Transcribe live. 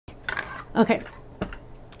Okay.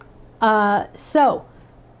 So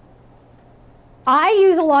I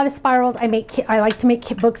use a lot of spirals. I like to make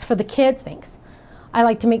books for the kids. Thanks. I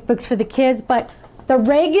like to make books for the kids, but the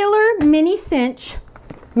regular mini cinch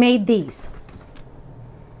made these.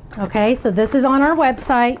 Okay, so this is on our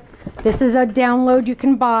website. This is a download you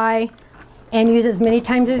can buy and use as many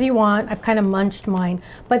times as you want. I've kind of munched mine.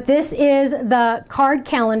 But this is the card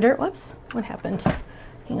calendar. Whoops, what happened?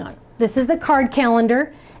 Hang on. This is the card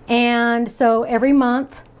calendar. And so every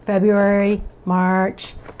month, February,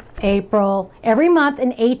 March, April, every month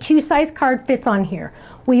an A2 size card fits on here.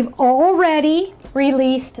 We've already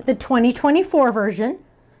released the 2024 version,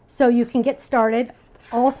 so you can get started.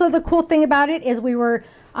 Also, the cool thing about it is we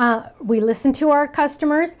listened to our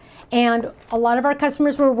customers, and a lot of our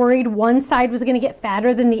customers were worried one side was going to get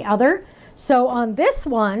fatter than the other. So on this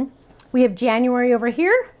one, we have January over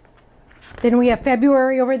here, then we have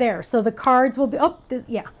February over there. So the cards will be,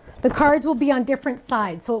 the cards will be on different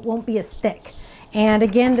sides, so it won't be as thick. And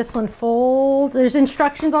again, this one folds. There's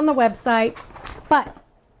instructions on the website, but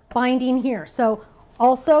binding here. So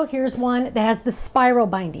also, here's one that has the spiral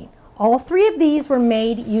binding. All three of these were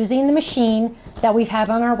made using the machine that we've had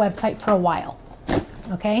on our website for a while.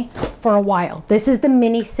 Okay, for a while. This is the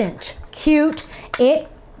mini cinch. Cute. It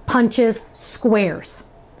punches squares.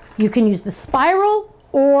 You can use the spiral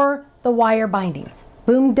or the wire bindings.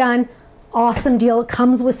 Boom, done. Awesome deal. It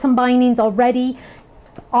comes with some bindings already.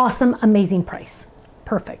 Awesome, amazing price.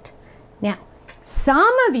 Perfect. Now,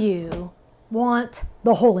 some of you want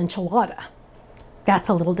the whole enchilada. That's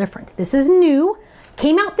a little different. This is new.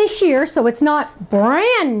 Came out this year, so it's not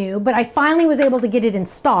brand new, but I finally was able to get it in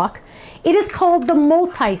stock. It is called the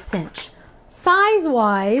multi-cinch.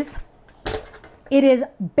 Size-wise, it is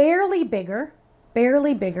barely bigger. Let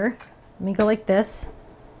me go like this.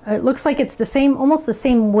 It looks like it's the same, almost the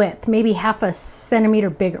same width, maybe half a centimeter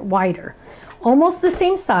bigger, wider. Almost the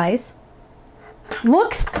same size.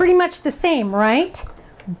 Looks pretty much the same, right?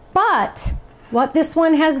 But what this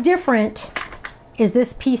one has different is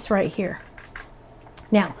this piece right here.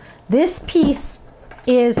 Now, this piece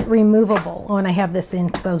is removable. Oh, and I have this in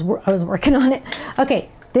because I was working on it. Okay,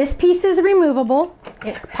 this piece is removable.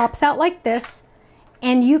 It pops out like this,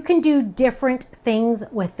 and you can do different things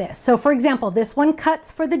with this. So for example, this one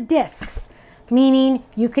cuts for the discs, meaning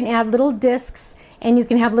you can add little discs and you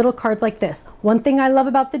can have little cards like this. One thing I love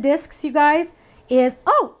about the discs, you guys, is,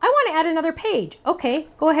 oh, I want to add another page. Okay,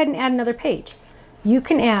 go ahead and add another page. You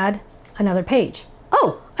can add another page.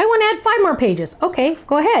 Oh, I want to add 5 more pages. Okay,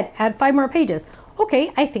 go ahead, add 5 more pages.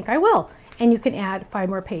 Okay, I think I will. And you can add 5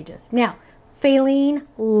 more pages. Now, Faylene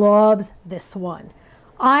loves this one.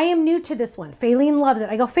 I am new to this one. Faylene loves it.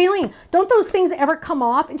 I go, Faylene, don't those things ever come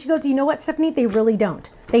off? And she goes, you know what, Stephanie? They really don't.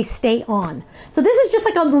 They stay on. So this is just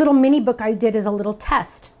like a little mini book I did as a little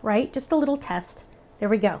test, right? Just a little test. There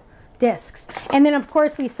we go. Discs. And then of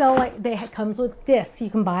course we sell, like, it comes with discs.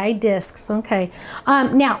 You can buy discs. Okay.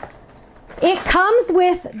 Now, it comes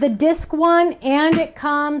with the disc one, and it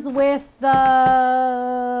comes with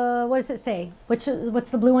the, what does it say? What's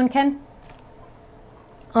the blue one, Ken?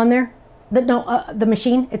 On there? The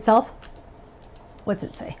machine itself. What's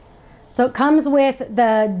it say? So it comes with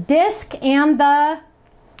the disc and the,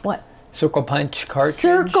 what? Circle punch cartridge.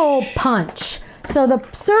 Circle punch. So the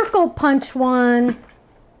circle punch one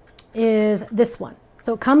is this one.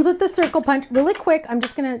 So it comes with the circle punch. Really quick, I'm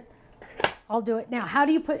just gonna, I'll do it now. How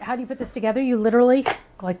do you put this together? You literally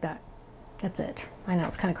go like that. That's it. I know,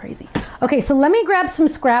 it's kind of crazy. Okay, so let me grab some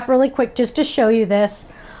scrap really quick just to show you this.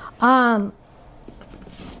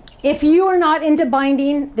 If you are not into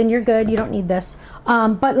binding, then you're good. You don't need this.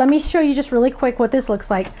 But let me show you just really quick what this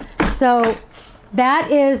looks like. So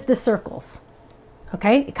that is the circles.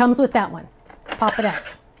 Okay, it comes with that one. Pop it out.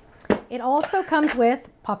 It also comes with,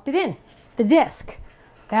 popped it in, the disc.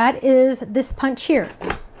 That is this punch here.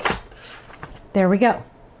 There we go.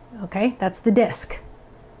 Okay, that's the disc.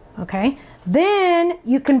 Okay, then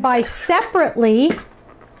you can buy separately.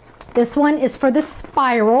 This one is for the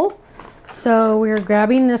spiral. So we're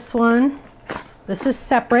grabbing this one. This is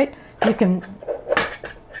separate. You can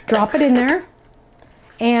drop it in there.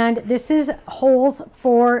 And this is holes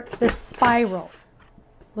for the spiral.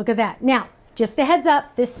 Look at that. Now, just a heads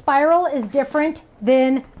up, this spiral is different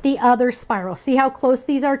than the other spiral. See how close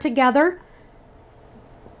these are together?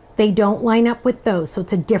 They don't line up with those, so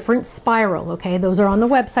it's a different spiral, okay? Those are on the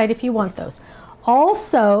website if you want those.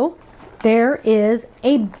 Also, there is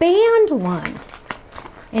a band one.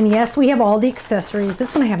 And yes, we have all the accessories.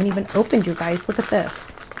 This one I haven't even opened, you guys. Look at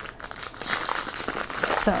this.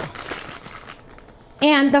 So,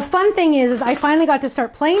 and the fun thing is I finally got to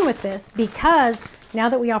start playing with this because now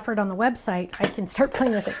that we offer it on the website, I can start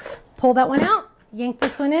playing with it. pull that one out, yank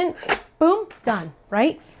this one in, boom, done,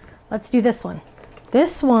 right? Let's do this one.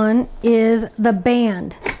 This one is the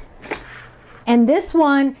band. And this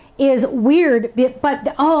one is weird,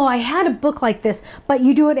 but oh, I had a book like this, but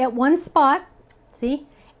you do it at one spot, see?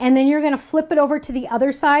 And then you're gonna flip it over to the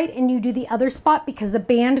other side and you do the other spot because the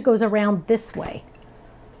band goes around this way.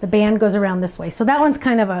 The band goes around this way. So that one's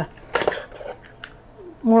kind of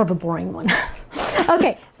more of a boring one.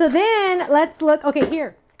 Okay, so then let's look, okay,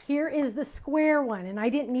 here is the square one, and I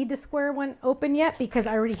didn't need the square one open yet because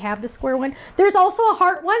I already have the square one. There's also a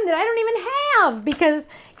heart one that I don't even have because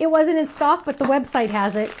it wasn't in stock, but the website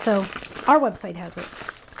has it, so our website has it.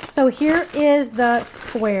 So here is the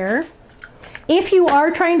square. If you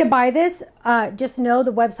are trying to buy this, just know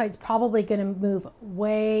the website's probably going to move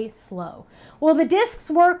way slow. Will the discs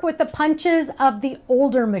work with the punches of the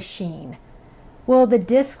older machine? Will the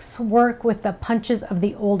discs work with the punches of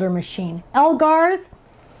the older machine? Elgars,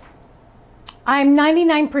 I'm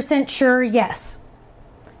 99% sure yes.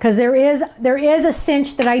 Because there is a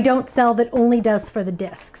cinch that I don't sell that only does for the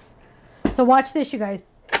discs. So watch this, you guys.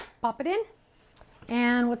 Pop it in.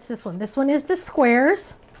 And what's this one? This one is the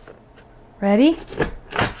squares. Ready?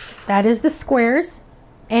 That is the squares.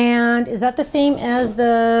 And is that the same as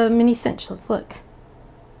the mini cinch? Let's look.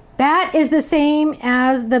 That is the same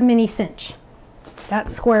as the mini cinch. That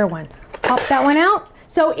square one. Pop that one out.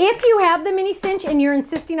 So if you have the mini cinch and you're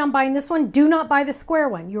insisting on buying this one, do not buy the square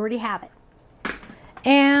one. You already have it.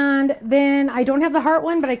 And then I don't have the heart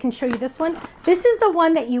one, but I can show you this one. This is the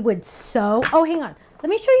one that you would sew. Oh, hang on. Let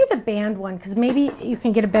me show you the band one because maybe you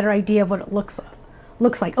can get a better idea of what it looks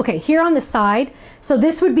like. Okay, here on the side. So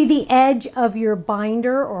this would be the edge of your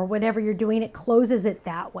binder or whatever you're doing. It closes it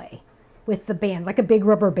that way with the band, like a big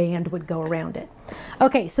rubber band would go around it.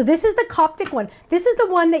 Okay, so this is the Coptic one. This is the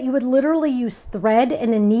one that you would literally use thread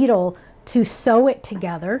and a needle to sew it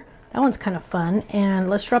together. That one's kind of fun. And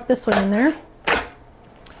let's drop this one in there.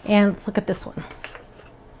 And let's look at this one.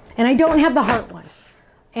 And I don't have the heart one.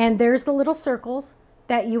 And there's the little circles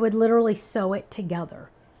that you would literally sew it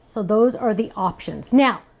together. So those are the options.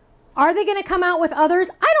 Now, are they going to come out with others?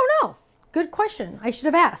 I don't know. Good question. I should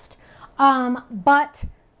have asked. But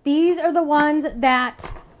these are the ones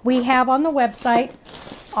that we have on the website.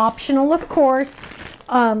 Optional, of course.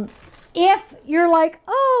 If you're like,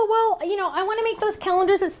 oh, well, you know, I want to make those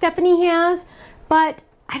calendars that Stephanie has, but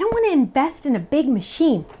I don't want to invest in a big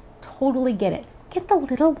machine. Totally get it. Get the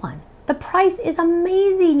little one. The price is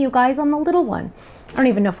amazing, you guys, on the little one. I don't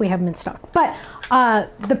even know if we have them in stock, but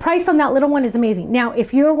the price on that little one is amazing. Now,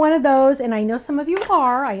 if you're one of those, and I know some of you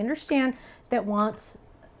are, I understand, that wants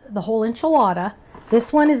the whole enchilada,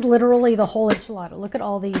 this one is literally the whole enchilada. Look at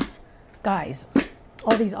all these guys,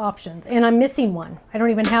 all these options, and I'm missing one. I don't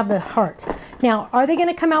even have the heart. Now, are they going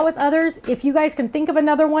to come out with others? If you guys can think of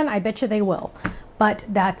another one, I bet you they will, but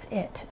that's it.